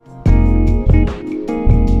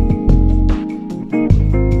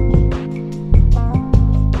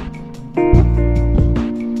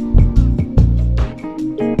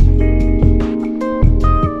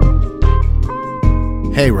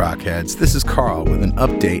heads. This is Carl with an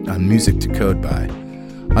update on Music to Code By.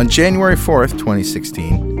 On January 4th,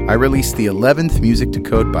 2016, I released the 11th Music to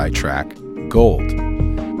Code By track, Gold.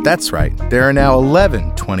 That's right, there are now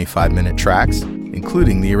 11 25-minute tracks,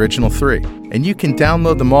 including the original 3. And you can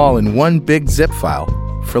download them all in one big zip file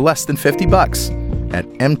for less than $50 at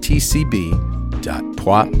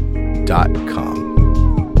mtcb.pwop.com.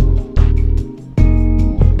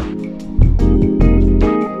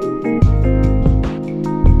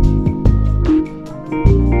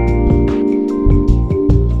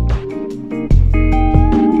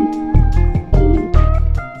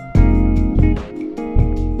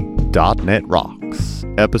 .NET Rocks,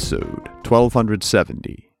 episode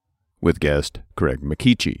 1270, with guest Greg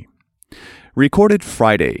McKeachie. Recorded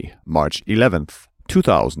Friday, March 11th,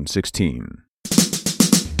 2016.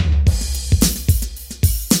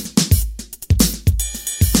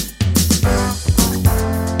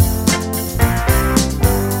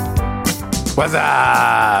 What's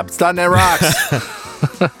up? It's .NET Rocks.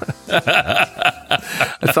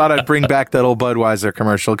 I thought I'd bring back that old Budweiser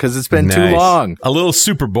commercial because it's been too long. A little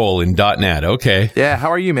Super Bowl in .NET. Okay. Yeah.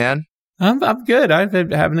 How are you, man? I'm good. I've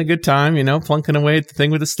been having a good time, plunking away at the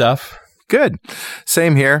thing with the stuff. Good.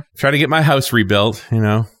 Same here. Trying to get my house rebuilt,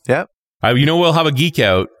 Yep. We'll have a geek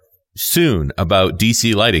out soon about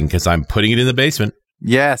DC lighting because I'm putting it in the basement.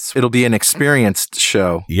 Yes. It'll be an experienced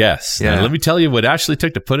show. Yes. Yeah. Let me tell you what it actually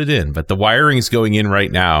took to put it in. But the wiring is going in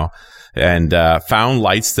right now. And found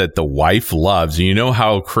lights that the wife loves. And you know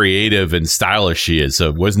how creative and stylish she is. So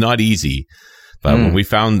it was not easy. But when we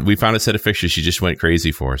found a set of fixtures she just went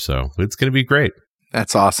crazy for. So it's going to be great.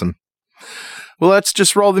 That's awesome. Well, let's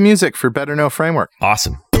just roll the music for Better Know Framework.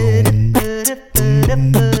 Awesome. All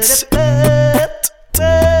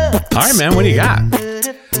right, man. What do you got?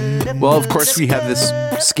 Well, of course, we have this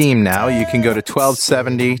scheme now. You can go to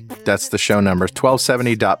 1270, that's the show number,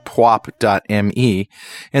 1270.pwop.me,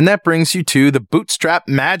 and that brings you to the Bootstrap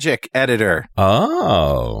Magic Editor.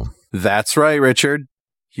 Oh. That's right, Richard.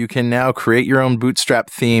 You can now create your own Bootstrap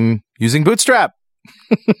theme using Bootstrap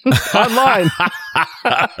online.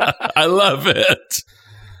 I love it.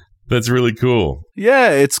 That's really cool. Yeah,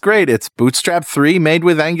 it's great. It's Bootstrap 3 made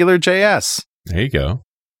with AngularJS. There you go.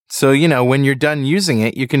 So, when you're done using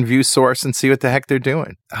it, you can view source and see what the heck they're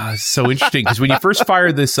doing. So interesting, because when you first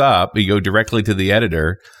fire this up, you go directly to the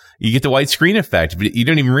editor, you get the white screen effect, but you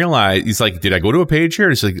don't even realize, it's like, did I go to a page here?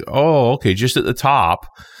 It's like, oh, okay, just at the top,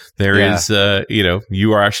 there is,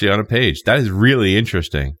 you are actually on a page. That is really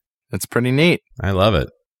interesting. That's pretty neat. I love it.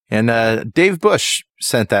 And Dave Bush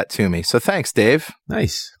sent that to me. So thanks, Dave.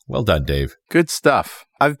 Nice. Well done, Dave. Good stuff.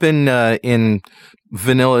 I've been in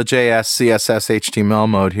vanilla JS, CSS, HTML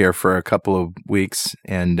mode here for a couple of weeks,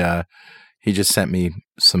 and he just sent me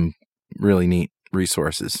some really neat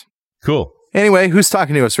resources. Cool. Anyway, who's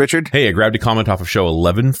talking to us, Richard? Hey, I grabbed a comment off of show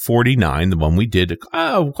 1149, the one we did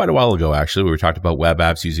quite a while ago, actually. We were talking about web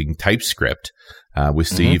apps using TypeScript with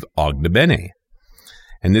Steve Ognebene.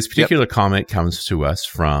 And this particular comment comes to us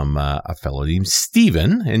from a fellow named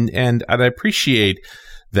Steven, and I appreciate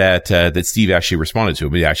that Steve actually responded to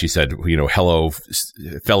him. He actually said, hello,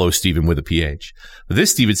 fellow Steven with a PH. But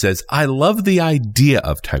this Steven says, I love the idea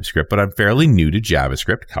of TypeScript, but I'm fairly new to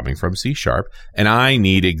JavaScript, coming from C#, and I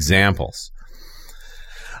need examples.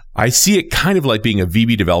 I see it kind of like being a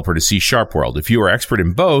VB developer to C# world. If you are expert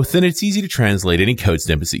in both, then it's easy to translate any code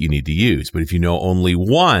snippets that you need to use. But if you know only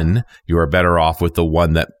one, you are better off with the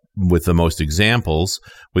one that with the most examples,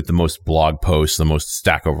 with the most blog posts, the most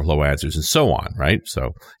Stack Overflow answers, and so on, right?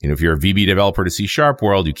 So, if you're a VB developer to C#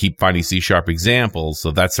 world, you keep finding C# examples.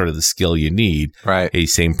 So that's sort of the skill you need. Right. A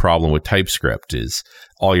same problem with TypeScript is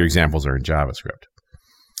all your examples are in JavaScript.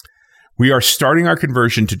 We are starting our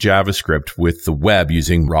conversion to JavaScript with the web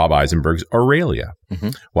using Rob Eisenberg's Aurelia.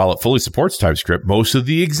 While it fully supports TypeScript, most of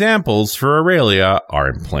the examples for Aurelia are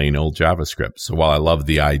in plain old JavaScript. So while I love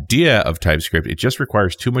the idea of TypeScript, it just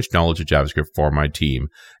requires too much knowledge of JavaScript for my team.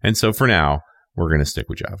 And so for now, we're going to stick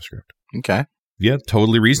with JavaScript. Okay. Yeah,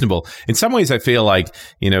 totally reasonable. In some ways, I feel like,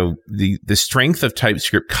 the strength of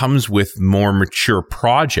TypeScript comes with more mature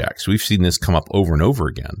projects. We've seen this come up over and over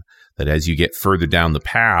again. That as you get further down the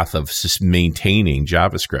path of just maintaining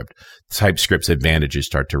JavaScript, TypeScript's advantages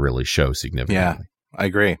start to really show significantly. Yeah, I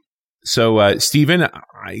agree. So, Stephen,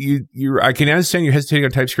 I can understand you're hesitating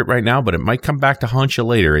on TypeScript right now, but it might come back to haunt you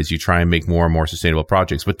later as you try and make more and more sustainable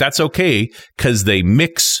projects. But that's okay, because they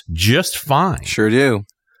mix just fine. Sure do.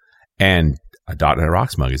 And a .NET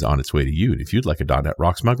Rocks mug is on its way to you. And if you'd like a .NET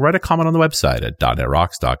Rocks mug, write a comment on the website at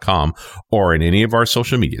 .NETRocks.com or in any of our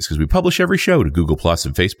social medias, because we publish every show to Google Plus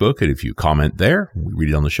and Facebook. And if you comment there, we read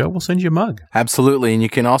it on the show, we'll send you a mug. Absolutely. And you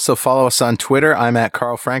can also follow us on Twitter. I'm at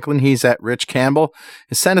Carl Franklin. He's at Rich Campbell.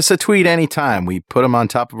 And send us a tweet anytime. We put them on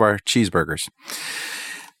top of our cheeseburgers.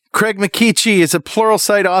 Craig McKeachie is a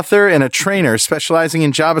Pluralsight author and a trainer specializing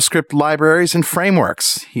in JavaScript libraries and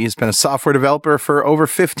frameworks. He has been a software developer for over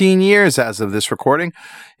 15 years as of this recording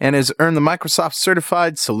and has earned the Microsoft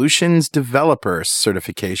Certified Solutions Developer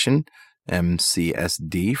certification,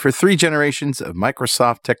 MCSD, for 3 generations of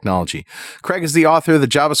Microsoft technology. Craig is the author of the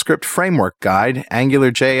JavaScript Framework Guide,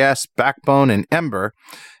 AngularJS, Backbone, and Ember,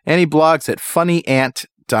 and he blogs at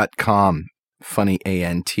funnyant.com. Funny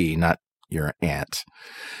A-N-T, not your aunt.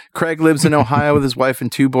 Craig lives in Ohio with his wife and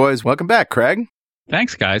 2 boys. Welcome back, Craig.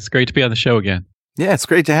 Thanks, guys. Great to be on the show again. Yeah, it's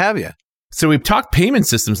great to have you. So we've talked payment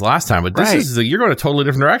systems last time, but this is you're going a totally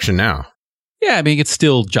different direction now. Yeah, I mean, it's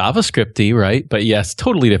still JavaScript-y, right? But yes,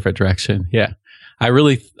 totally different direction. Yeah. I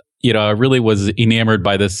really was enamored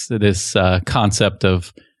by this concept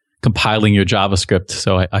of compiling your JavaScript.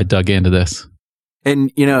 So I dug into this.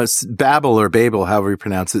 And, it's Babel or Babel, however you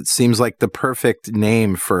pronounce it, seems like the perfect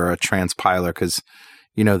name for a transpiler because,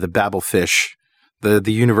 the Babel fish, the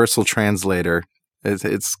universal translator,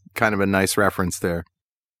 it's kind of a nice reference there.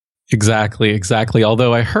 Exactly.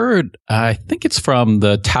 Although I think it's from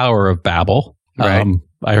the Tower of Babel. Right.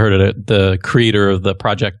 I heard it, the creator of the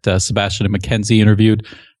project, Sebastian and McKenzie, interviewed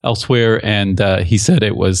elsewhere, and he said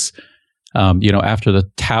it was after the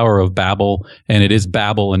Tower of Babel, and it is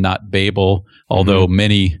Babel and not Babel, although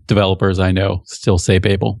many developers I know still say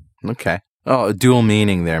Babel. Okay. Oh, a dual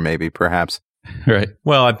meaning there, maybe, perhaps. Right.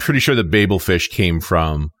 Well, I'm pretty sure the Babel fish came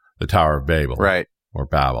from the Tower of Babel. Right. Or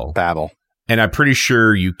Babel. Babel. And I'm pretty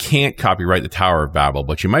sure you can't copyright the Tower of Babel,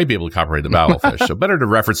 but you might be able to copyright the Babel fish. So better to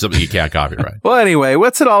reference something you can't copyright. Well, anyway,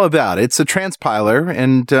 what's it all about? It's a transpiler,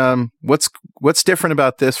 and what's different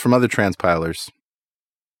about this from other transpilers?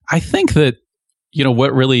 I think that,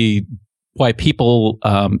 why people,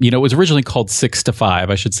 it was originally called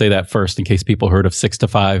 6-5. I should say that first in case people heard of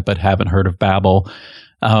 6-5 but haven't heard of Babel.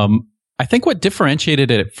 I think what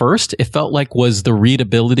differentiated it at first, it felt like, was the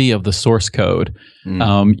readability of the source code.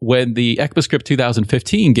 When the ECMAScript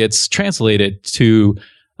 2015 gets translated to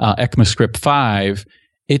ECMAScript 5,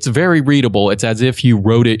 it's very readable. It's as if you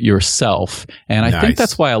wrote it yourself. And I think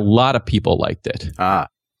that's why a lot of people liked it.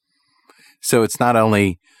 So it's not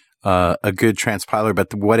only a good transpiler,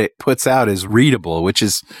 but what it puts out is readable, which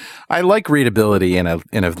is, I like readability in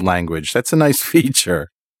a language. That's a nice feature.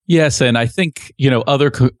 Yes, and I think, other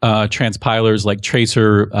transpilers like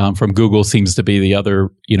Tracer from Google seems to be the other,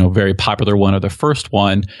 very popular one, or the first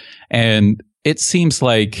one. And it seems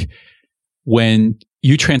like when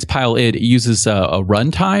you transpile it uses a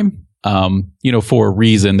runtime, for a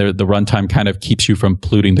reason. The runtime kind of keeps you from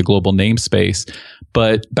polluting the global namespace.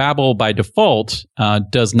 But Babel, by default,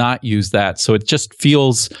 does not use that. So it just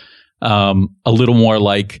feels a little more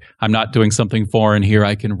like I'm not doing something foreign here.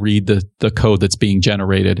 I can read the code that's being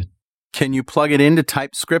generated. Can you plug it into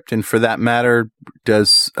TypeScript? And for that matter,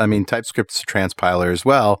 TypeScript's a transpiler as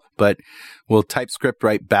well, but will TypeScript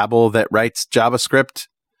write Babel that writes JavaScript?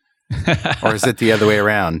 Or is it the other way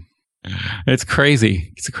around? It's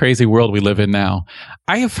crazy. It's a crazy world we live in now.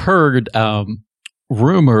 I have heard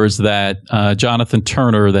rumors that Jonathan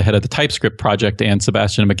Turner, the head of the TypeScript project, and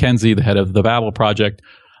Sebastian McKenzie, the head of the Babel project,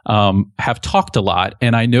 have talked a lot.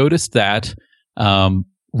 And I noticed that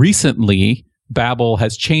recently Babel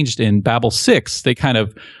has changed. In Babel 6, they kind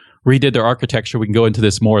of redid their architecture. We can go into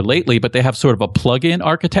this more lately, but they have sort of a plug-in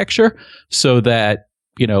architecture so that,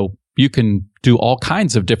 you can do all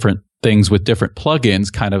kinds of different things with different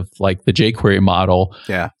plugins, kind of like the jQuery model.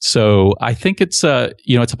 Yeah. So I think it's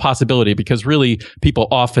it's a possibility, because really people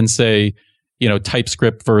often say,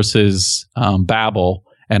 TypeScript versus Babel.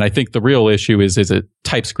 And I think the real issue is it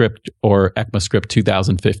TypeScript or ECMAScript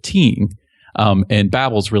 2015? And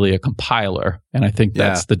Babel's really a compiler. And I think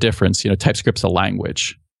that's the difference. TypeScript's a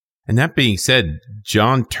language. And that being said,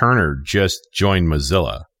 John Turner just joined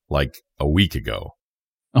Mozilla like a week ago.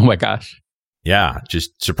 Oh my gosh. Yeah,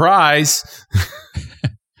 just surprise.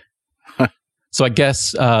 So I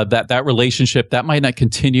guess that relationship, that might not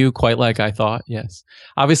continue quite like I thought. Yes.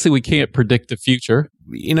 Obviously, we can't predict the future.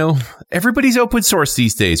 Everybody's open source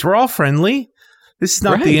these days. We're all friendly. This is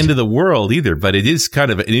not the end of the world either, but it is kind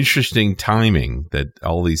of an interesting timing that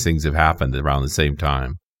all these things have happened around the same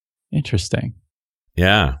time. Interesting.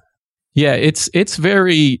 Yeah. Yeah, it's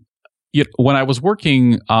very... when I was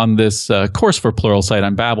working on this course for Pluralsight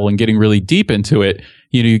on Babel and getting really deep into it,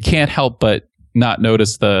 you can't help but not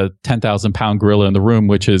notice the 10,000 pound gorilla in the room,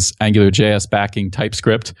 which is AngularJS backing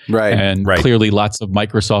TypeScript. Right. And clearly lots of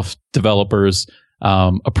Microsoft developers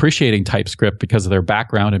appreciating TypeScript because of their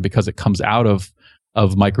background and because it comes out of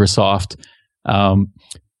Microsoft. So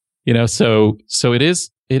it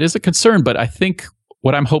is a concern, but I think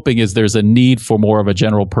what I'm hoping is there's a need for more of a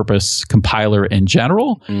general purpose compiler in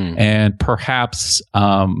general. And perhaps,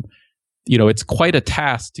 it's quite a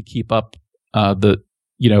task to keep up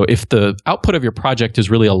if the output of your project is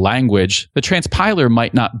really a language, the transpiler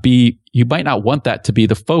you might not want that to be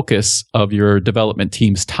the focus of your development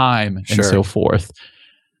team's time and so forth.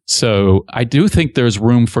 So I do think there's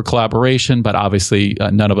room for collaboration, but obviously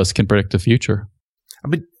none of us can predict the future.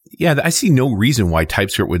 But yeah, I see no reason why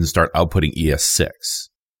TypeScript wouldn't start outputting ES6.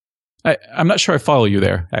 I'm not sure I follow you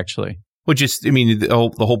there, actually. Well,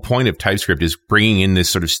 the whole point of TypeScript is bringing in this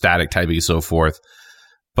sort of static typing and so forth.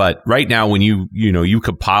 But right now, when you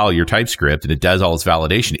compile your TypeScript and it does all its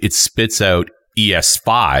validation, it spits out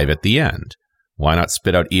ES5 at the end. Why not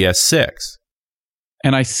spit out ES6?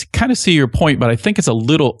 And I kind of see your point, but I think it's a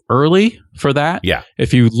little early for that. Yeah.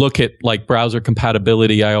 If you look at like browser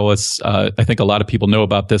compatibility, I think a lot of people know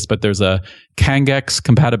about this, but there's a Kangex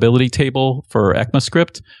compatibility table for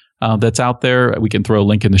ECMAScript that's out there. We can throw a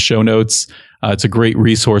link in the show notes. It's a great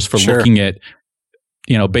resource for looking at,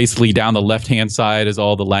 basically down the left-hand side is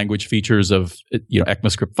all the language features of,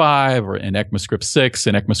 ECMAScript 5 or in ECMAScript 6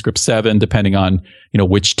 and ECMAScript 7, depending on,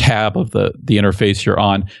 which tab of the interface you're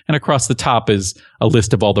on. And across the top is a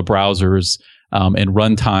list of all the browsers and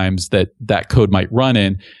runtimes that code might run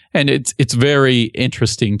in. And it's very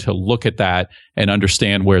interesting to look at that and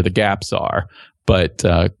understand where the gaps are. But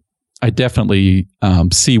I definitely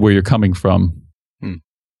see where you're coming from.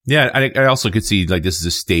 Yeah, I also could see like this is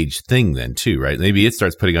a staged thing then too, right? Maybe it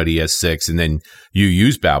starts putting out ES6 and then you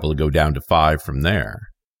use Babel to go down to 5 from there.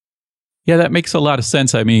 Yeah, that makes a lot of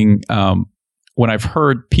sense. I mean, when I've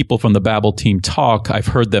heard people from the Babel team talk, I've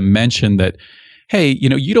heard them mention that, hey,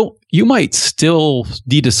 you might still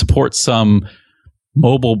need to support some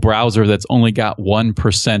mobile browser that's only got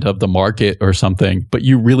 1% of the market or something, but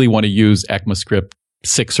you really want to use ECMAScript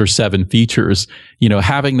 6 or 7 features,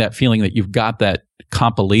 having that feeling that you've got that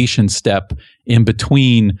compilation step in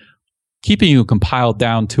between, keeping you compiled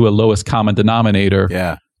down to a lowest common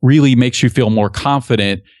denominator really makes you feel more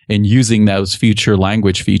confident in using those future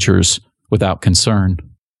language features without concern.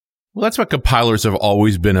 Well, that's what compilers have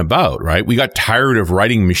always been about, right? We got tired of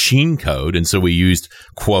writing machine code, and so we used,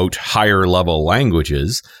 quote, higher level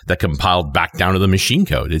languages that compiled back down to the machine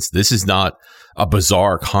code. This is not a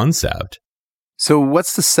bizarre concept. So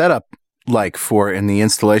what's the setup like in the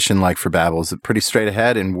installation like for Babel? Is it pretty straight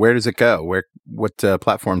ahead, and where does it go? What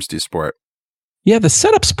platforms do you support? Yeah, the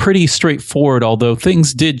setup's pretty straightforward, although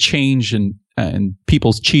things did change and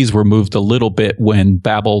people's cheese were moved a little bit when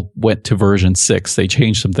Babel went to version 6. They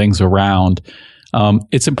changed some things around.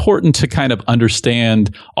 It's important to kind of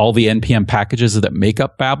understand all the NPM packages that make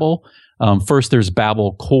up Babel. First, there's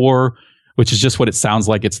Babel Core, which is just what it sounds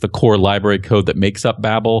like. It's the core library code that makes up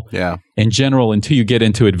Babel. Yeah. In general, until you get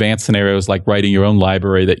into advanced scenarios like writing your own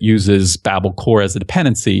library that uses Babel Core as a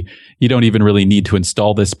dependency, you don't even really need to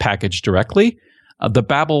install this package directly. The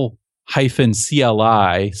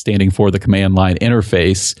Babel-CLI, standing for the command line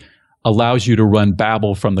interface, allows you to run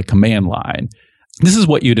Babel from the command line. This is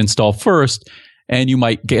what you'd install first, and you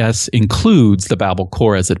might guess includes the Babel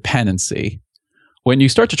Core as a dependency. When you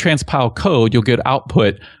start to transpile code, you'll get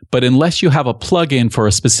output, but unless you have a plugin for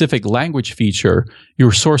a specific language feature,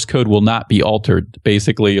 your source code will not be altered.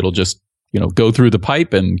 Basically, it'll just, go through the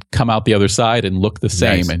pipe and come out the other side and look the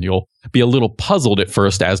same. Nice. And you'll be a little puzzled at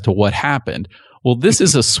first as to what happened. Well, this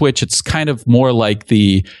is a switch. It's kind of more like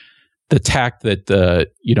the tack that,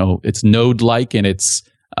 it's node-like in its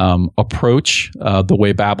approach, the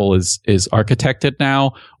way Babel is architected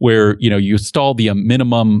now, where, you install the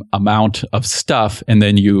minimum amount of stuff and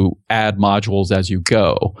then you add modules as you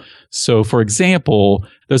go. So for example,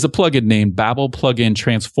 there's a plugin named Babel Plugin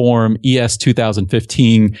Transform ES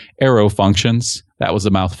 2015 Arrow Functions. That was a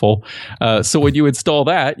mouthful. So when you install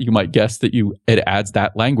that, you might guess that it adds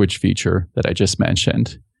that language feature that I just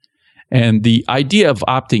mentioned. And the idea of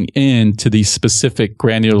opting in to these specific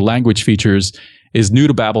granular language features is new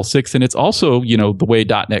to Babel 6, and it's also, the way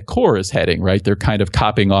 .NET Core is heading, right? They're kind of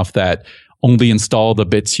copying off that only install the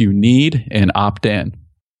bits you need and opt in.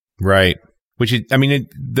 Right.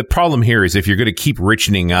 The problem here is if you're going to keep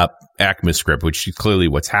richening up ECMAScript, which is clearly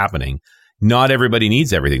what's happening, not everybody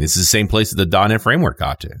needs everything. This is the same place that the .NET framework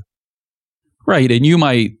got to. Right, and you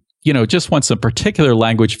might, just want some particular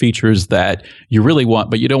language features that you really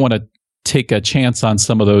want, but you don't want to take a chance on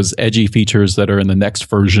some of those edgy features that are in the next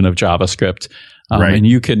version of JavaScript. Right. And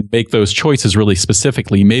you can make those choices really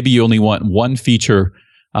specifically. Maybe you only want one feature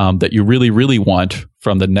that you really, really want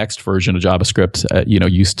from the next version of JavaScript.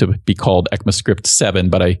 Used to be called ECMAScript 7,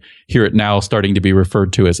 but I hear it now starting to be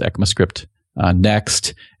referred to as ECMAScript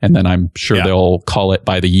Next. And then I'm sure they'll call it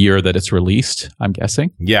by the year that it's released, I'm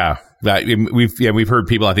guessing. Yeah. We've heard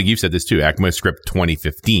people, I think you've said this too, ECMAScript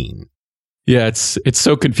 2015. Yeah, it's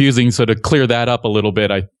so confusing. So to clear that up a little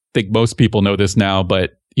bit, I think most people know this now,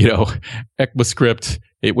 but ECMAScript,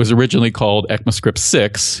 it was originally called ECMAScript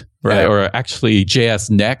 6, right? Or actually JS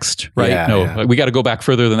Next, right? Yeah, we got to go back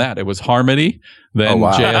further than that. It was Harmony, then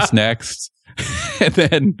JS Next, and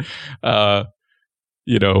then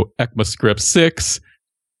ECMAScript 6.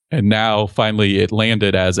 And now finally it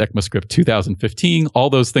landed as ECMAScript 2015. All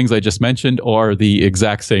those things I just mentioned are the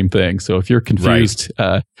exact same thing. So if you're confused,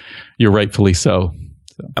 you're rightfully so.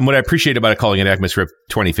 And what I appreciate about calling it ECMAScript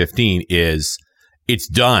 2015 is it's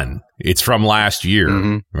done. It's from last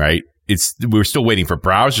year, right? We're still waiting for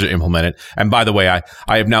browsers to implement it. And by the way,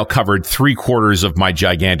 I have now covered 3/4 of my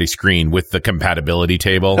gigantic screen with the compatibility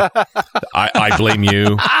table. I blame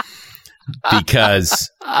you. Because,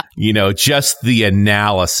 just the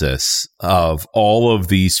analysis of all of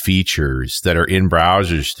these features that are in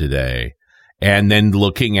browsers today, and then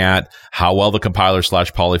looking at how well the compiler /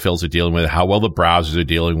 polyfills are dealing with it, how well the browsers are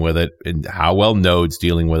dealing with it, and how well Node's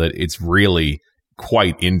dealing with it, it's really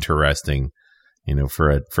quite interesting,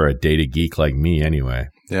 for a data geek like me anyway.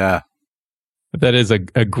 Yeah. That is a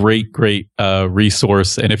great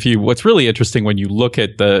resource. And what's really interesting when you look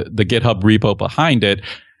at the GitHub repo behind it,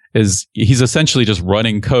 is he's essentially just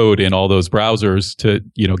running code in all those browsers to,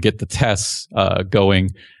 get the tests going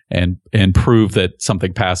and prove that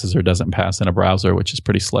something passes or doesn't pass in a browser, which is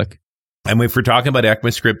pretty slick. And if we're talking about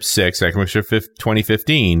ECMAScript 6, ECMAScript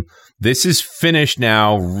 2015, this is finished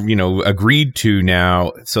now, agreed to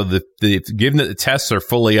now. So given that the tests are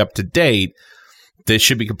fully up to date, this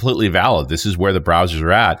should be completely valid. This is where the browsers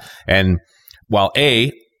are at. And while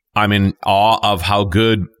I'm in awe of how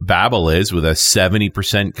good Babel is with a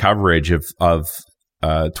 70% coverage of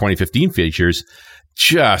 2015 features.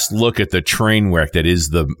 Just look at the train wreck that is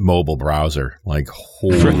the mobile browser. Like,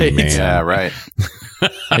 holy man. Yeah, right.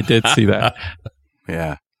 I did see that.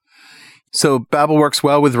 Yeah. So Babel works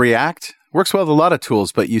well with React? Works well with a lot of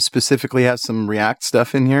tools, but you specifically have some React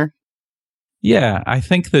stuff in here? Yeah, I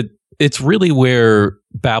think that it's really where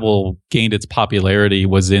Babel gained its popularity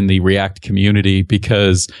was in the React community,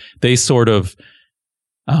 because they sort of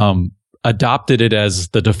adopted it as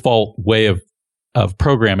the default way of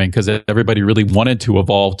programming, because everybody really wanted to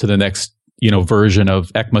evolve to the next version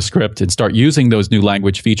of ECMAScript and start using those new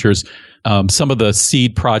language features. Some of the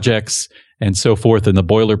seed projects and so forth and the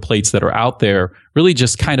boilerplates that are out there really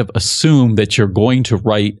just kind of assume that you're going to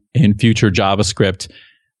write in future JavaScript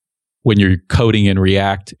when you're coding in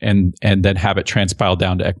React, and then have it transpiled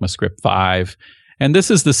down to ECMAScript 5. And this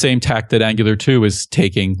is the same tack that Angular 2 is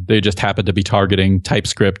taking. They just happen to be targeting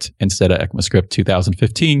TypeScript instead of ECMAScript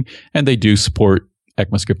 2015, and they do support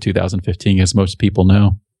ECMAScript 2015, as most people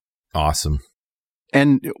know. Awesome.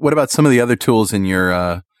 And what about some of the other tools in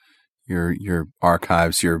your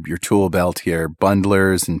archives, your tool belt here,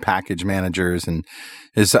 bundlers and package managers, and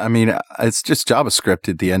it's just JavaScript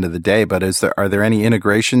at the end of the day, but are there any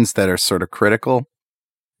integrations that are sort of critical?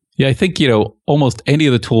 Yeah, I think, almost any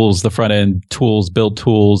of the tools, the front end tools, build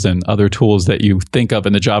tools, and other tools that you think of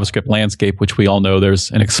in the JavaScript landscape, which we all know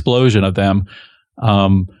there's an explosion of them,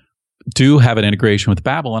 do have an integration with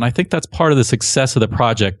Babel. And I think that's part of the success of the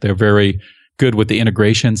project. They're very good with the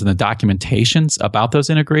integrations and the documentations about those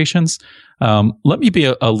integrations. Let me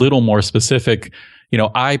be a little more specific.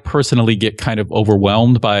 I personally get kind of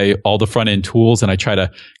overwhelmed by all the front end tools, and I try to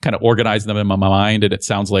kind of organize them in my mind. And it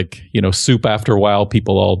sounds like, soup after a while.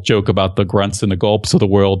 People all joke about the grunts and the gulps of the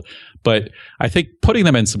world. But I think putting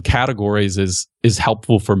them in some categories is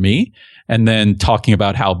helpful for me. And then talking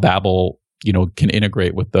about how Babel, can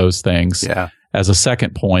integrate with those things as a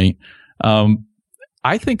second point.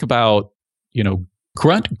 I think about,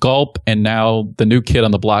 grunt, gulp, and now the new kid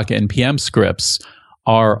on the block, NPM scripts,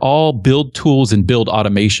 are all build tools and build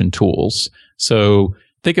automation tools. So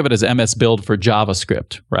think of it as MS Build for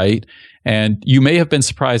JavaScript, right? And you may have been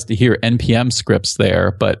surprised to hear NPM scripts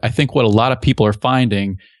there, but I think what a lot of people are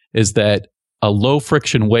finding is that a low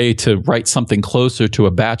friction way to write something closer to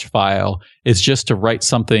a batch file is just to write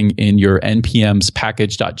something in your NPM's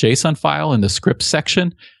package.json file in the script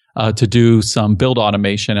section to do some build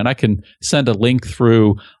automation. And I can send a link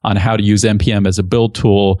through on how to use NPM as a build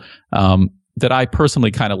tool that I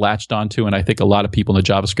personally kind of latched onto, and I think a lot of people in the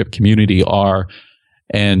JavaScript community are.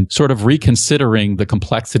 and sort of reconsidering the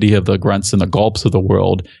complexity of the grunts and the gulps of the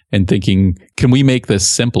world and thinking, can we make this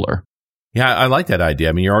simpler? Yeah, I like that idea.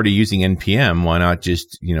 I mean, you're already using NPM. Why not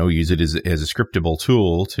just, use it as a scriptable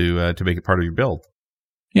tool to make it part of your build?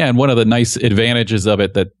 Yeah, and one of the nice advantages of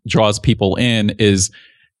it that draws people in is,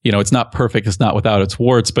 it's not perfect, it's not without its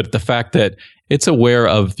warts, but the fact that it's aware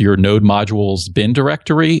of your node module's bin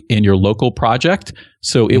directory in your local project.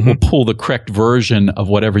 So it will pull the correct version of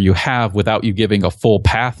whatever you have without you giving a full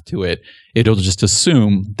path to it. It'll just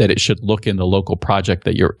assume that it should look in the local project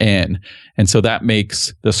that you're in. And so that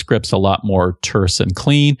makes the scripts a lot more terse and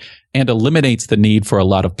clean and eliminates the need for a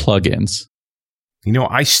lot of plugins.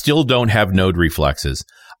 I still don't have node reflexes.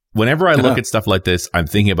 Whenever I look at stuff like this, I'm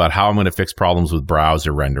thinking about how I'm going to fix problems with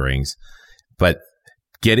browser renderings. But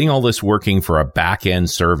getting all this working for a back-end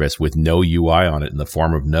service with no UI on it in the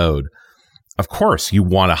form of Node, of course, you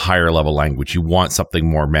want a higher level language. You want something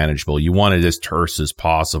more manageable. You want it as terse as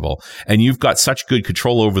possible. And you've got such good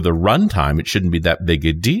control over the runtime, it shouldn't be that big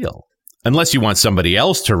a deal. Unless you want somebody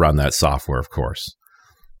else to run that software, of course.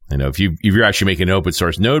 If you're actually making an open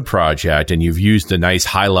source Node project and you've used a nice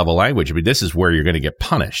high level language, I mean, this is where you're going to get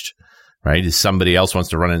punished, right? If somebody else wants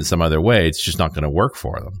to run it in some other way, it's just not going to work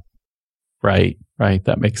for them. Right.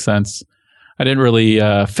 That makes sense. I didn't really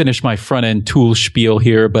finish my front end tool spiel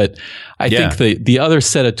here, but I think the other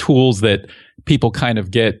set of tools that people kind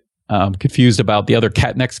of get confused about, the other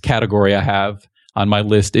next category I have on my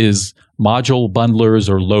list is module bundlers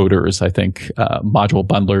or loaders. I think module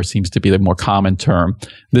bundler seems to be the more common term.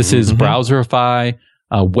 This is Browserify,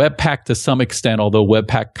 Webpack to some extent, although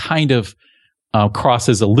Webpack kind of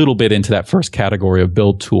crosses a little bit into that first category of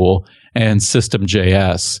build tool, and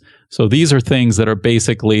System.js. So these are things that are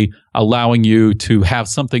basically allowing you to have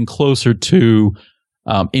something closer to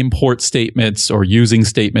import statements or using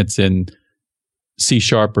statements in C#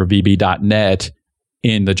 or VB.NET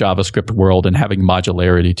in the JavaScript world and having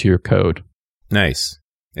modularity to your code. Nice.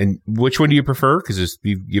 And which one do you prefer? Because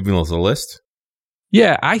you've given us a list.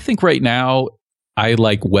 Yeah, I think right now I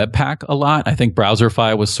like Webpack a lot. I think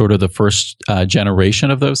Browserify was sort of the first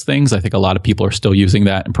generation of those things. I think a lot of people are still using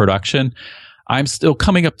that in production. I'm still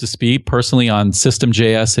coming up to speed personally on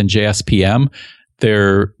System.js and JSPM.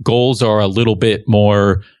 Their goals are a little bit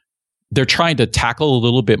more, they're trying to tackle a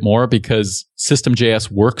little bit more because System.js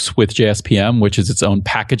works with JSPM, which is its own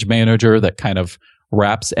package manager that kind of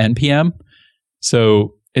wraps NPM.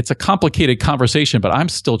 So it's a complicated conversation, but I'm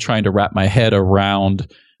still trying to wrap my head around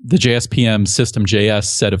the JSPM System.js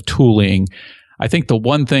set of tooling. I think the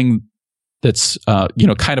one thing that's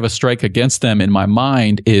kind of a strike against them in my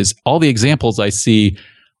mind is all the examples I see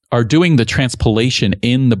are doing the transpilation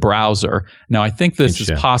in the browser. Now, I think this is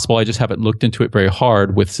possible. I just haven't looked into it very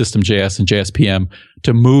hard with System.js and JSPM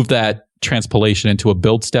to move that transpilation into a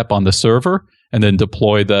build step on the server and then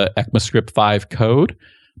deploy the ECMAScript 5 code.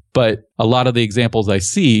 But a lot of the examples I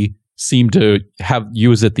see seem to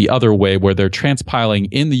use it the other way, where they're transpiling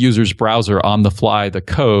in the user's browser on the fly the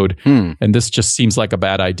code. And this just seems like a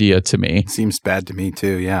bad idea to me. Seems bad to me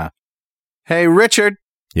too, yeah. Hey, Richard.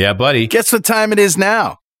 Yeah, buddy. Guess what time it is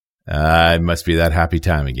now? It must be that happy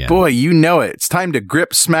time again. Boy, you know it. It's time to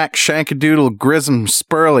grip, smack, shankadoodle, grism,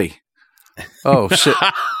 spurly. Oh, shit.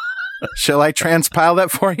 Shall I transpile that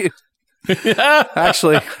for you?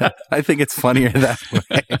 Actually, I think it's funnier that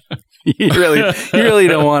way. You really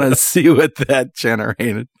don't want to see what that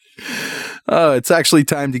generated. Oh, it's actually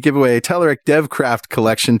time to give away a Telerik DevCraft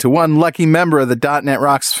collection to one lucky member of the .NET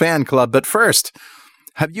Rocks fan club. But first,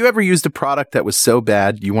 have you ever used a product that was so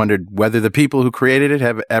bad you wondered whether the people who created it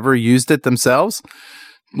have ever used it themselves?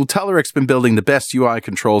 Well, Telerik's been building the best UI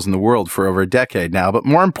controls in the world for over a decade now, but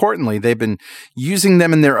more importantly, they've been using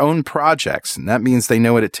them in their own projects, and that means they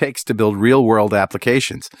know what it takes to build real-world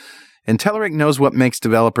applications. And Telerik knows what makes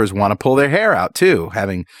developers want to pull their hair out, too,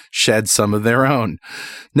 having shed some of their own.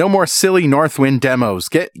 No more silly Northwind demos.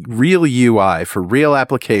 Get real UI for real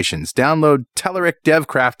applications. Download Telerik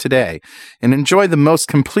DevCraft today and enjoy the most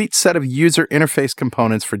complete set of user interface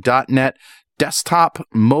components for .NET, desktop,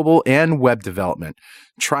 mobile, and web development.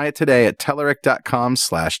 Try it today at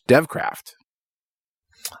telerik.com/devcraft.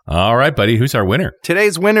 All right, buddy. Who's our winner?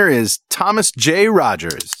 Today's winner is Thomas J.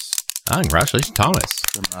 Rogers. Congratulations, Thomas.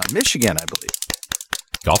 From Michigan, I believe.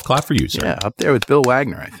 Golf clap for you, sir. Yeah, up there with Bill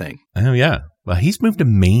Wagner, I think. Oh, yeah. Well, he's moved to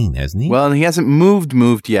Maine, hasn't he? Well, he hasn't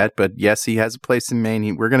moved yet, but yes, he has a place in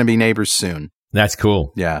Maine. We're going to be neighbors soon. That's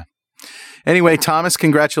cool. Yeah. Anyway, Thomas,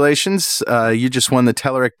 congratulations. You just won the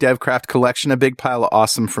Telerik DevCraft collection, a big pile of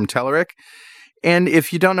awesome from Telerik. And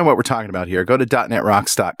if you don't know what we're talking about here, go to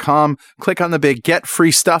 .NETRocks.com, click on the big Get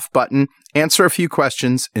Free Stuff button, answer a few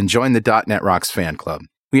questions, and join the .NET Rocks fan club.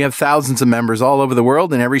 We have thousands of members all over the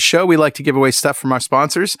world, and every show we like to give away stuff from our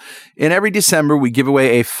sponsors. And every December, we give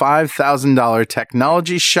away a $5,000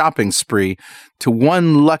 technology shopping spree to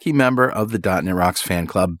one lucky member of the .NET Rocks fan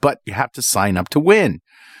club, but you have to sign up to win.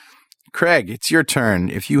 Craig, it's your turn.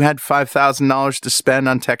 If you had $5,000 to spend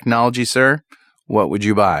on technology, sir, what would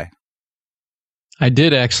you buy? I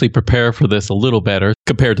did actually prepare for this a little better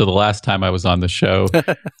compared to the last time I was on the show.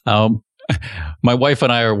 My wife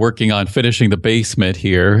and I are working on finishing the basement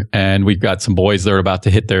here, and we've got some boys that are about to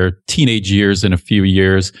hit their teenage years in a few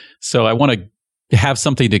years. So I want to have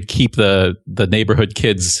something to keep the neighborhood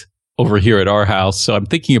kids over here at our house. So I'm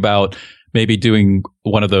thinking about maybe doing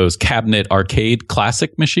one of those cabinet arcade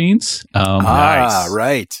classic machines. Nice.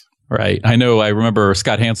 Right. Right. I know. I remember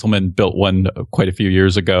Scott Hanselman built one quite a few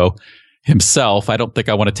years ago himself. I don't think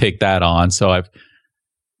I want to take that on. So I've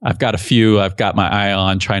got a few I've got my eye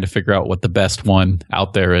on, trying to figure out what the best one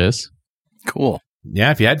out there is. Cool.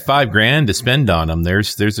 Yeah, if you had $5,000 to spend on them,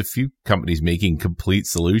 there's a few companies making complete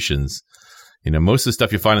solutions. You know, most of the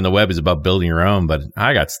stuff you find on the web is about building your own, but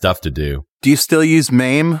I got stuff to do. Do you still use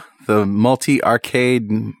MAME, the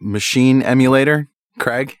multi-arcade machine emulator,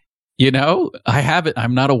 Craig? You know, I haven't.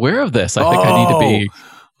 I'm not aware of this. I think I need to be.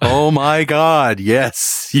 Oh my God.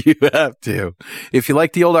 Yes, you have to. If you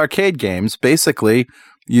like the old arcade games, basically,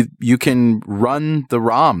 you can run the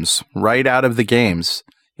ROMs right out of the games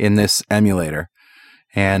in this emulator.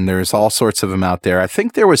 And there's all sorts of them out there. I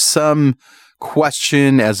think there was some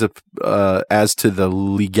question as to the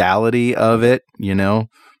legality of it, you know,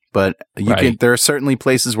 but there are certainly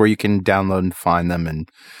places where you can download and find them and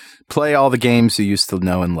play all the games you used to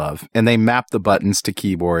know and love. And they map the buttons to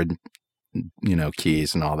keyboard, you know,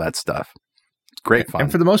 keys and all that stuff. Great fun.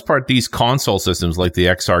 And for the most part, these console systems like the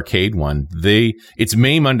X Arcade one, it's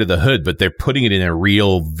MAME under the hood, but they're putting it in a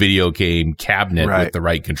real video game cabinet with the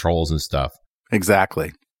right controls and stuff.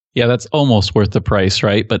 Exactly. Yeah, that's almost worth the price,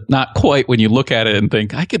 right? But not quite when you look at it and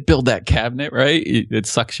think, I could build that cabinet, right? It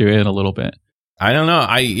sucks you in a little bit. I don't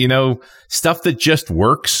know. Stuff that just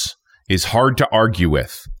works is hard to argue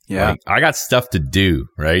with. Yeah. Like, I got stuff to do,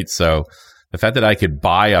 right? So the fact that I could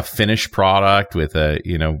buy a finished product with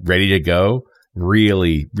ready to go,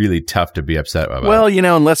 really, really tough to be upset about. Well,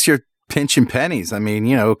 unless you're pinching pennies. I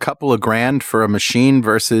mean, a couple of $grand for a machine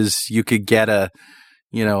versus you could get a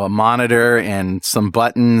monitor and some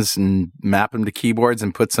buttons and map them to keyboards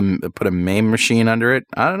and put a MAME machine under it.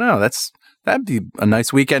 I don't know. That'd be a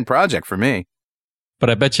nice weekend project for me. But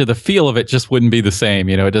I bet you the feel of it just wouldn't be the same.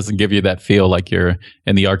 It doesn't give you that feel like you're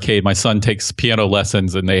in the arcade. My son takes piano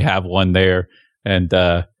lessons and they have one there. And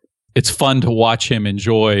it's fun to watch him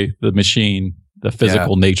enjoy the machine, the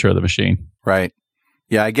physical nature of the machine. Right.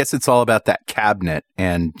 Yeah, I guess it's all about that cabinet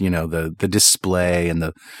and, the display and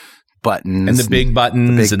the buttons. And the big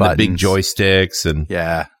buttons and the big joysticks. And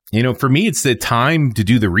yeah. For me, it's the time to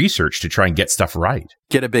do the research to try and get stuff right.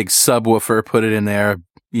 Get a big subwoofer, put it in there,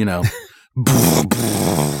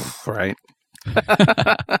 right.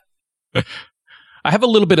 I have a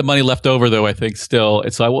little bit of money left over, though, I think, still.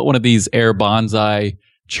 So I want one of these air bonsai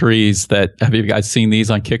trees have you guys seen these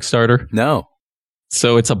on Kickstarter? No.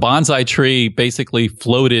 So it's a bonsai tree basically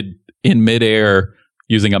floated in midair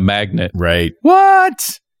using a magnet. Right.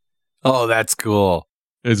 What? Oh, that's cool.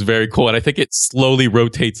 It's very cool. And I think it slowly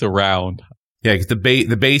rotates around. Yeah, because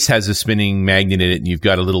the base has a spinning magnet in it, and you've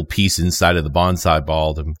got a little piece inside of the bonsai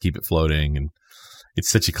ball to keep it floating. And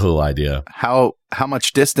it's such a cool idea. How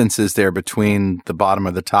much distance is there between the bottom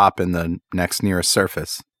of the top and the next nearest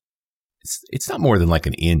surface? It's not more than like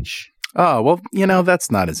an inch. Oh, well,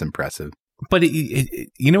 that's not as impressive. But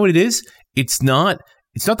you know what it is? It's not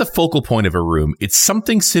the focal point of a room. It's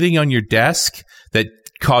something sitting on your desk that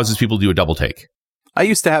causes people to do a double take. I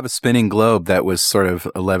used to have a spinning globe that was sort of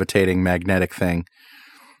a levitating magnetic thing.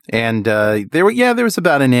 And there was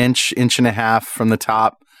about an inch and a half from the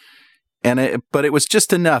top. But it was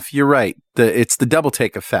just enough. You're right. It's the double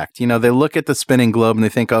take effect. They look at the spinning globe and they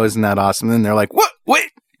think, oh, isn't that awesome? And then they're like, what?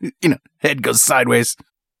 Wait. Head goes sideways.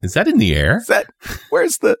 Is that in the air?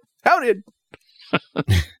 How did?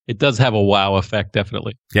 It does have a wow effect,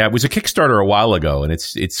 definitely. Yeah, it was a Kickstarter a while ago, and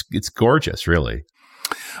it's gorgeous, really.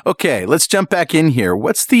 Okay, let's jump back in here.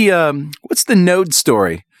 What's the node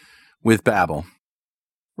story with Babel?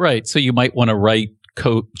 Right. So you might want to write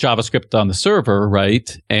code JavaScript on the server,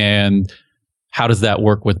 right? And how does that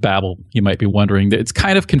work with Babel? You might be wondering. It's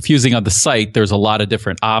kind of confusing on the site. There's a lot of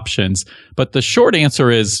different options, but the short answer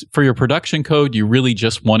is for your production code, you really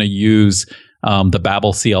just want to use the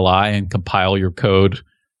Babel CLI and compile your code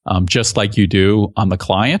just like you do on the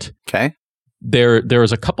client. Okay.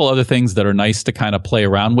 there's a couple other things that are nice to kind of play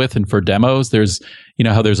around with. And for demos, there's,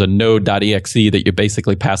 how there's a node.exe that you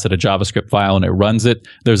basically pass it a JavaScript file and it runs it.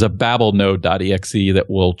 There's a Babel node.exe that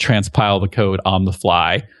will transpile the code on the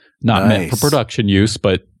fly, not meant for production use,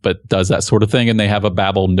 but does that sort of thing. And they have a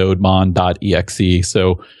Babel nodemon.exe.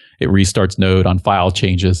 So it restarts Node on file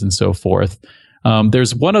changes and so forth.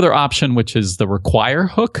 There's one other option, which is the require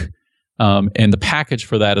hook. And the package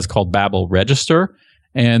for that is called Babel register.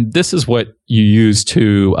 And this is what you use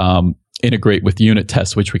to integrate with unit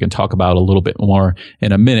tests, which we can talk about a little bit more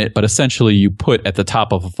in a minute. But essentially, you put at the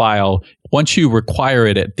top of a file, once you require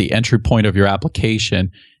it at the entry point of your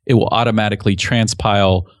application, it will automatically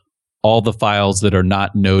transpile all the files that are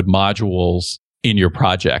not Node modules in your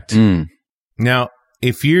project. Now,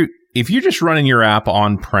 if you're just running your app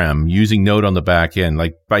on-prem using Node on the back end,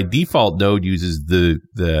 like by default, Node uses the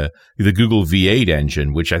Google V8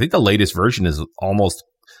 engine, which I think the latest version is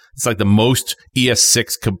it's like the most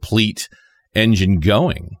ES6 complete engine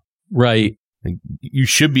going. Right. You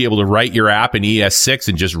should be able to write your app in ES6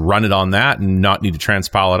 and just run it on that and not need to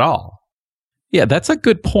transpile at all. Yeah, that's a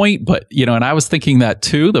good point. But, and I was thinking that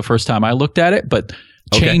too the first time I looked at it, but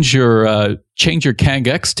change your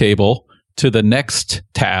KangX table to the next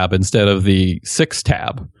tab instead of the 6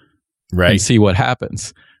 tab. Right. And see what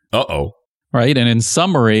happens. Right. And in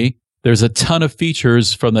summary, there's a ton of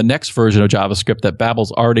features from the next version of JavaScript that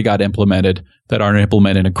Babel's already got implemented that aren't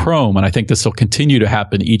implemented in Chrome. And I think this will continue to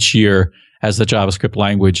happen each year as the JavaScript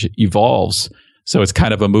language evolves. So it's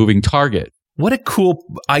kind of a moving target. What a cool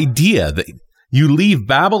idea that you leave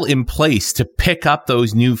Babel in place to pick up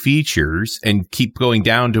those new features and keep going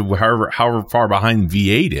down to however far behind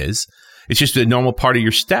V8 is. It's just a normal part of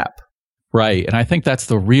your step. Right. And I think that's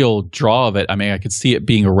the real draw of it. I mean, I could see it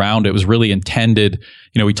being around. It was really intended.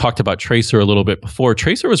 We talked about Tracer a little bit before.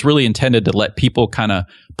 Tracer was really intended to let people kind of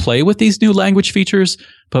play with these new language features.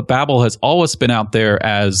 But Babel has always been out there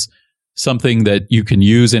as something that you can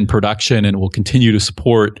use in production and will continue to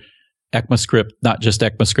support ECMAScript, not just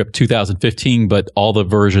ECMAScript 2015, but all the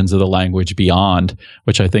versions of the language beyond,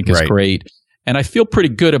 which I think is great. And I feel pretty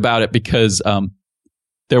good about it because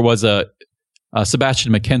there was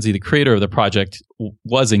Sebastian McKenzie, the creator of the project,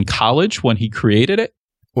 was in college when he created it.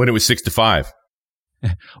 When it was 6 to 5.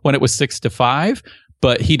 When it was 6 to 5.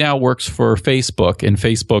 But he now works for Facebook, and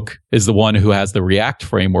Facebook is the one who has the React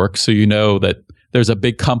framework. So you know that there's a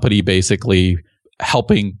big company basically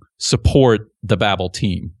helping support the Babel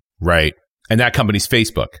team. Right. And that company's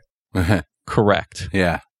Facebook. Correct.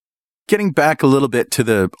 Yeah. Getting back a little bit to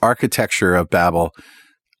the architecture of Babel,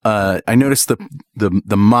 I noticed the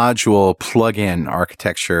module plugin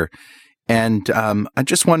architecture, and I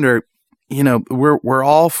just wonder, we're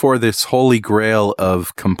all for this holy grail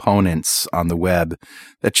of components on the web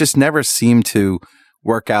that just never seem to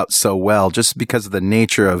work out so well, just because of the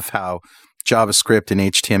nature of how JavaScript and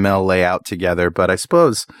HTML lay out together. But I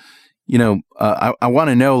suppose, I want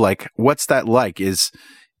to know, like, what's that like? Is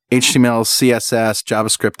HTML, CSS,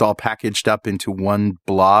 JavaScript all packaged up into one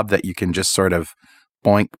blob that you can just sort of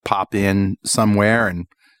boink, pop in somewhere? And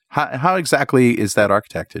how exactly is that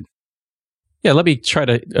architected? Yeah, let me try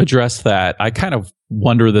to address that. I kind of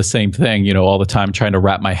wonder the same thing, all the time, trying to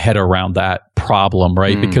wrap my head around that problem,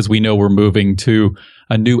 right? Because we know we're moving to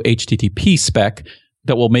a new HTTP spec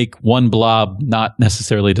that will make one blob not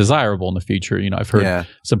necessarily desirable in the future. I've heard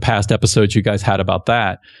some past episodes you guys had about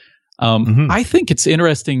that. I think it's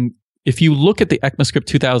interesting. If you look at the ECMAScript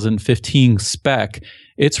 2015 spec,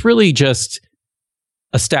 it's really just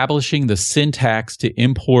establishing the syntax to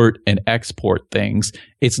import and export things.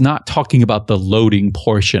 It's not talking about the loading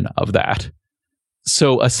portion of that.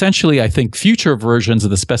 So essentially, I think future versions of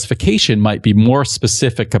the specification might be more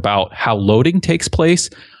specific about how loading takes place.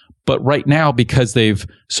 But right now, because they've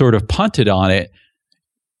sort of punted on it,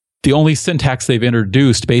 the only syntax they've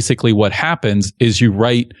introduced, basically what happens is you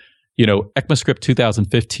write, ECMAScript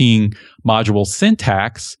 2015 module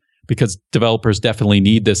syntax, because developers definitely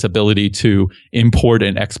need this ability to import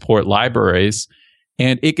and export libraries.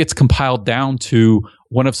 And it gets compiled down to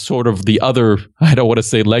one of sort of the other, I don't want to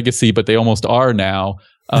say legacy, but they almost are now,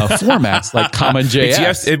 formats like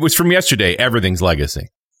CommonJS. It was from yesterday. Everything's legacy.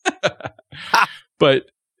 But,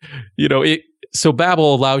 so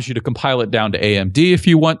Babel allows you to compile it down to AMD if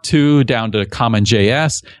you want to, down to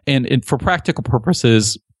CommonJS. And for practical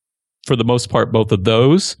purposes, for the most part, both of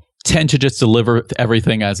those tend to just deliver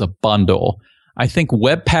everything as a bundle. I think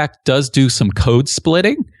Webpack does do some code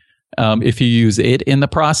splitting if you use it in the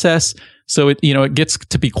process. So it gets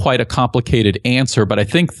to be quite a complicated answer. But I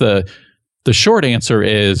think the short answer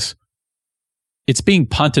is it's being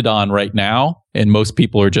punted on right now, and most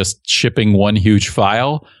people are just shipping one huge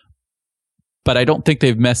file. but I don't think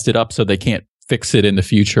they've messed it up so they can't fix it in the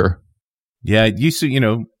future. Yeah, it used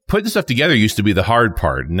to, putting stuff together used to be the hard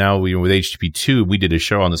part. Now, with HTTP2, we did a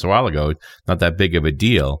show on this a while ago. Not that big of a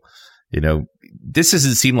deal. This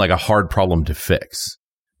doesn't seem like a hard problem to fix.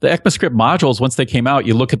 The ECMAScript modules, once they came out,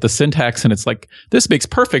 you look at the syntax and it's like, this makes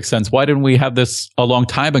perfect sense. Why didn't we have this a long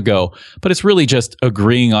time ago? But it's really just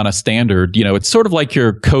agreeing on a standard. It's sort of like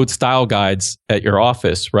your code style guides at your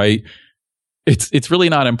office, right? It's really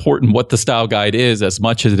not important what the style guide is as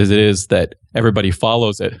much as it is that everybody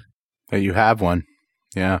follows it. That you have one.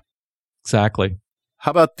 Yeah. Exactly.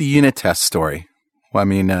 How about the unit test story? Well, I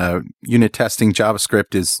mean, unit testing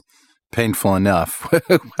JavaScript is painful enough.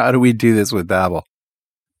 How do we do this with Babel?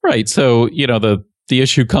 Right. So, the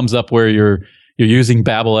issue comes up where you're using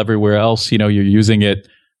Babel everywhere else. You're using it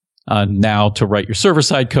now to write your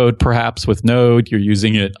server-side code, perhaps with Node. You're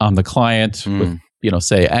using it on the client with,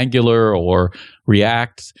 say Angular or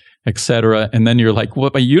React, etc. And then you're like,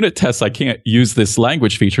 well, my unit tests, I can't use this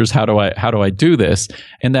language features. How do I do this?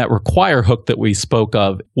 And that require hook that we spoke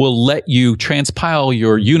of will let you transpile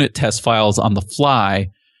your unit test files on the fly.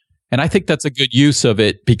 And I think that's a good use of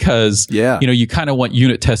it because, you kind of want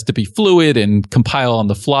unit tests to be fluid and compile on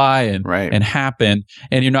the fly and happen.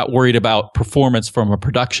 And you're not worried about performance from a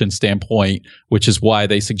production standpoint, which is why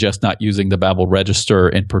they suggest not using the Babel register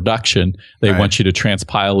in production. They want you to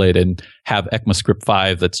transpile it and have ECMAScript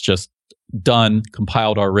 5 that's just done,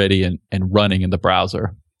 compiled already and running in the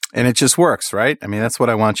browser. And it just works, right? I mean, that's what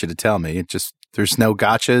I want you to tell me. There's no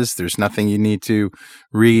gotchas. There's nothing you need to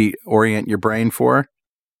reorient your brain for.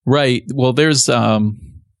 Right. Well, there's a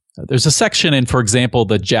section in, for example,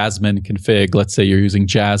 the Jasmine config. Let's say you're using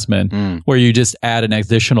Jasmine, where you just add an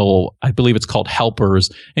additional, I believe it's called helpers,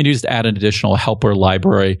 and you just add an additional helper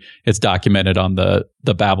library. It's documented on the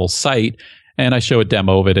Babel site, and I show a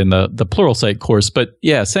demo of it in the Pluralsight course. But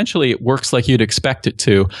yeah, essentially it works like you'd expect it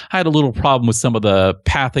to. I had a little problem with some of the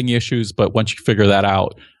pathing issues, but once you figure that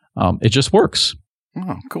out, it just works.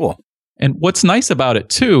 Oh, cool. And what's nice about it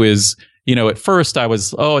too is, at first I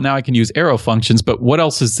was, now I can use arrow functions, but what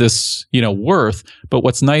else is this, worth? But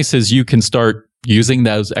what's nice is you can start using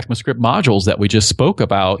those ECMAScript modules that we just spoke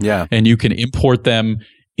about. Yeah. And you can import them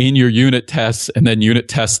in your unit tests and then unit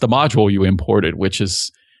test the module you imported, which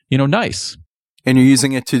is, nice. And you're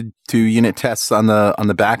using it to unit tests on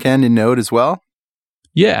the back end in Node as well?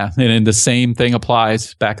 Yeah. And the same thing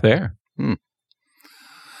applies back there.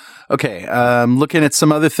 Okay, looking at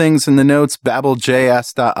some other things in the notes,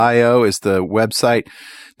 babeljs.io is the website.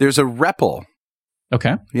 There's a REPL.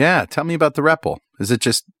 Okay. Yeah, tell me about the REPL. Is it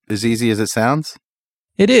just as easy as it sounds?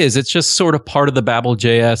 It is. It's just sort of part of the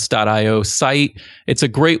babeljs.io site. It's a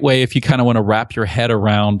great way if you kind of want to wrap your head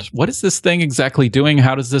around what is this thing exactly doing?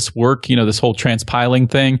 How does this work? This whole transpiling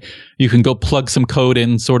thing. You can go plug some code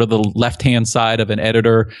in sort of the left-hand side of an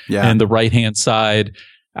editor and the right-hand side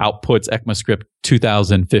outputs ECMAScript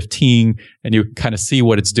 2015, and you can kind of see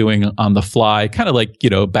what it's doing on the fly, kind of like,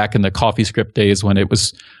 back in the CoffeeScript days when it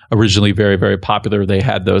was originally very, very popular. They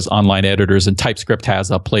had those online editors, and TypeScript has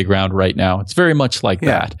a playground right now. It's very much like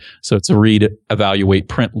that. So it's a read, evaluate,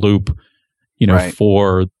 print loop,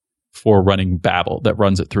 for running Babel, that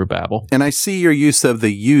runs it through Babel. And I see your use of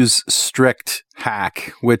the use strict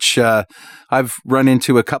hack, which I've run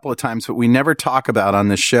into a couple of times, but we never talk about on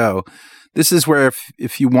this show. This is where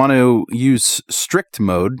if you want to use strict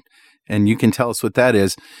mode, and you can tell us what that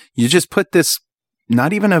is, you just put this, you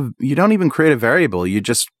don't even create a variable. You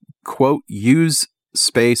just quote use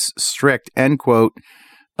space strict, end quote,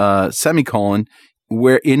 semicolon,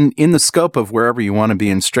 where in the scope of wherever you want to be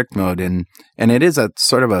in strict mode. And it is a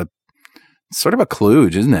sort of a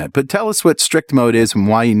kludge, isn't it? But tell us what strict mode is and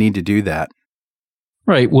why you need to do that.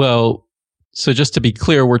 Right. Well, so just to be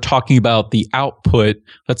clear, we're talking about the output.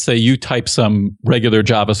 Let's say you type some regular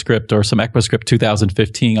JavaScript or some ECMAScript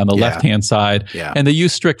 2015 on the left-hand side, and the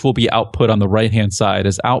use strict will be output on the right-hand side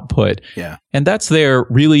as output. Yeah. And that's there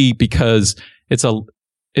really because it's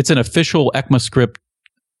an official ECMAScript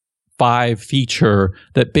 5 feature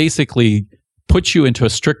that basically puts you into a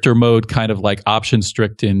stricter mode, kind of like option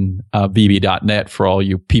strict in VB.NET for all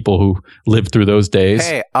you people who lived through those days.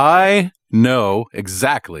 Hey, I know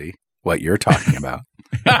exactly what you're talking about.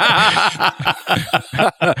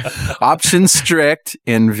 Option strict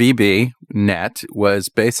in VB.NET was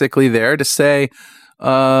basically there to say,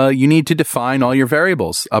 you need to define all your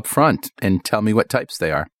variables up front and tell me what types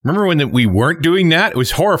they are. Remember when we weren't doing that? It was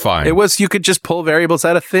horrifying. It was, you could just pull variables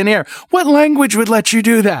out of thin air. What language would let you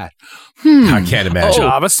do that? I can't imagine.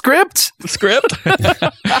 JavaScript? Script?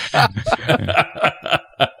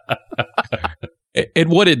 And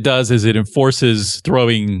what it does is it enforces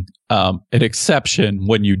throwing an exception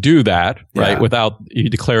when you do that, right? Yeah. You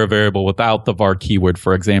declare a variable without the var keyword,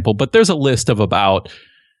 for example. But there's a list of about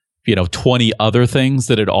 20 other things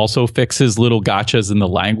that it also fixes, little gotchas in the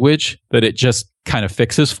language that it just kind of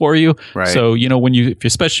fixes for you. Right. So,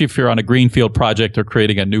 especially if you're on a greenfield project or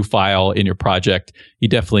creating a new file in your project, you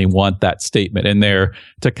definitely want that statement in there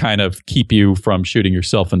to kind of keep you from shooting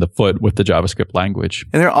yourself in the foot with the JavaScript language.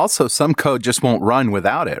 And there are also some code just won't run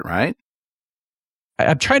without it, right?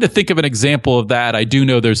 I'm trying to think of an example of that. I do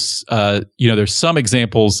know there's some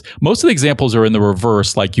examples. Most of the examples are in the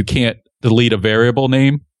reverse, like you can't delete a variable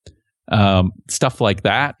name. Stuff like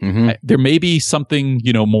that. Mm-hmm. There may be something,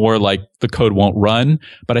 more like the code won't run,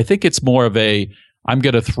 but I think it's more of I'm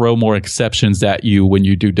going to throw more exceptions at you when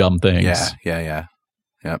you do dumb things. Yeah.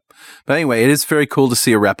 Yep. But anyway, it is very cool to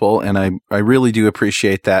see a REPL, and I really do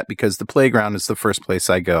appreciate that because the playground is the first place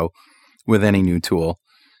I go with any new tool.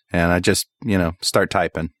 And I just, start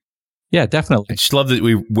typing. Yeah, definitely. I just love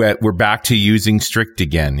that we're back to using strict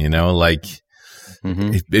again,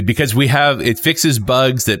 because it fixes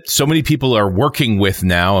bugs that so many people are working with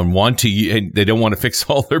now and and they don't want to fix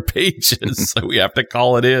all their pages. So we have to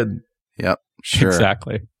call it in. Yep. Sure.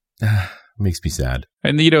 Exactly. Makes me sad.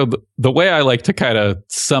 And, the way I like to kind of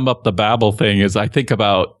sum up the Babel thing is I think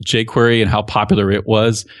about jQuery and how popular it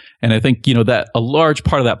was. And I think, that a large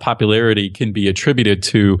part of that popularity can be attributed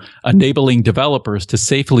to enabling developers to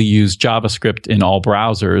safely use JavaScript in all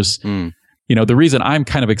browsers. The reason I'm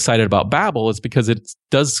kind of excited about Babel is because it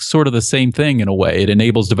does sort of the same thing in a way. It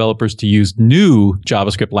enables developers to use new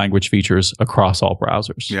JavaScript language features across all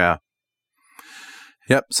browsers. Yeah.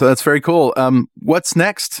 Yep. So that's very cool. What's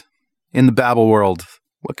next in the Babel world?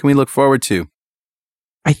 What can we look forward to?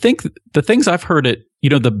 I think the things I've heard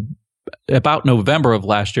about November of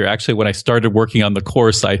last year, actually, when I started working on the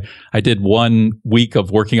course, I did 1 week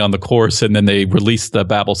of working on the course, and then they released the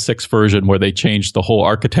Babel 6 version where they changed the whole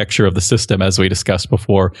architecture of the system, as we discussed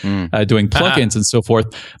before, doing plugins and so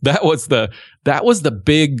forth. That was the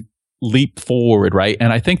big leap forward, right?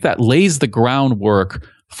 And I think that lays the groundwork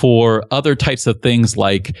for other types of things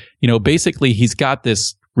like, basically he's got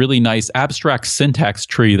this really nice abstract syntax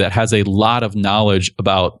tree that has a lot of knowledge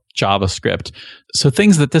about JavaScript. So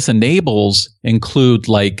things that this enables include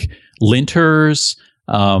like linters,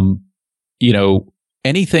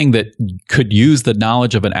 anything that could use the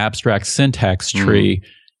knowledge of an abstract syntax tree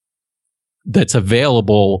that's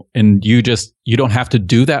available, and you don't have to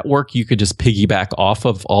do that work. You could just piggyback off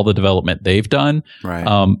of all the development they've done. Right.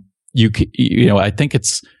 I think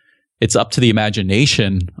it's up to the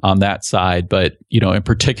imagination on that side, but in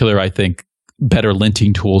particular, I think better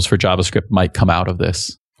linting tools for JavaScript might come out of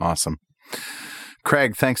this. Awesome.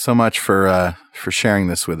 Craig, thanks so much for sharing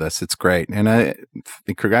this with us. It's great. And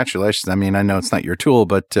congratulations. I mean, I know it's not your tool,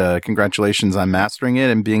 but congratulations on mastering it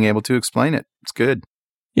and being able to explain it. It's good.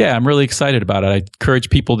 Yeah, I'm really excited about it. I encourage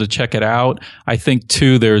people to check it out. I think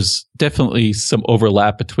too, there's definitely some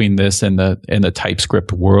overlap between this and the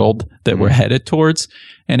TypeScript world that we're headed towards,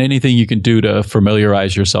 and anything you can do to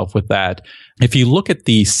familiarize yourself with that. If you look at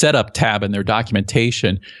the setup tab in their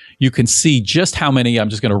documentation, you can see just how many, I'm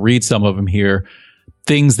just going to read some of them here,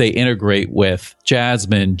 things they integrate with: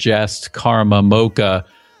 Jasmine, Jest, Karma, Mocha,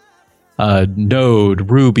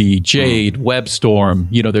 Node, Ruby, Jade, WebStorm.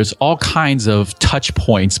 There's all kinds of touch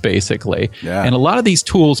points, basically. Yeah. And a lot of these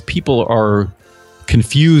tools people are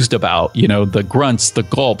confused about, the grunts, the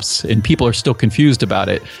gulps, and people are still confused about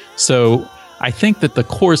it. So I think that the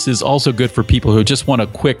course is also good for people who just want to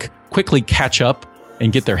quickly catch up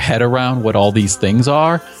and get their head around what all these things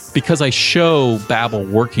are, because I show Babel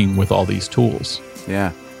working with all these tools.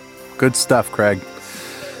 Yeah. Good stuff, Craig.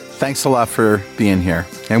 Thanks a lot for being here,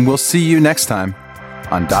 and we'll see you next time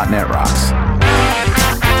on .NET Rocks.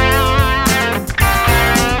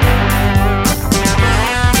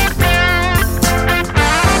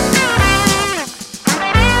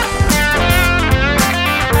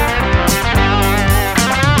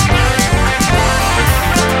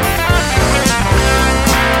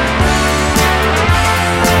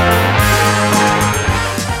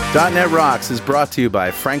 .NET Rocks is brought to you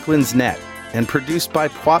by Franklin's Net and produced by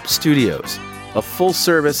Pwop Studios, a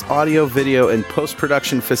full-service audio, video, and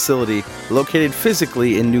post-production facility located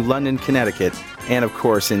physically in New London, Connecticut, and of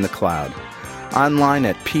course in the cloud. Online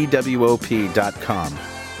at pwop.com.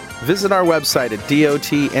 Visit our website at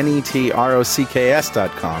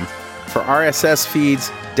dotnetrocks.com for RSS feeds,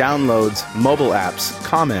 downloads, mobile apps,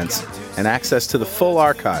 comments, and access to the full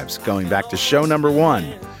archives going back to show number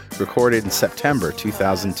 1, recorded in September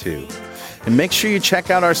 2002. And make sure you check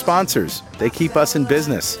out our sponsors. They keep us in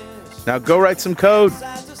business. Now go write some code.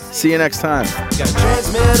 See you next time.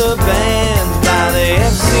 Transmitter banned by the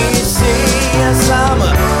FCC. Yes,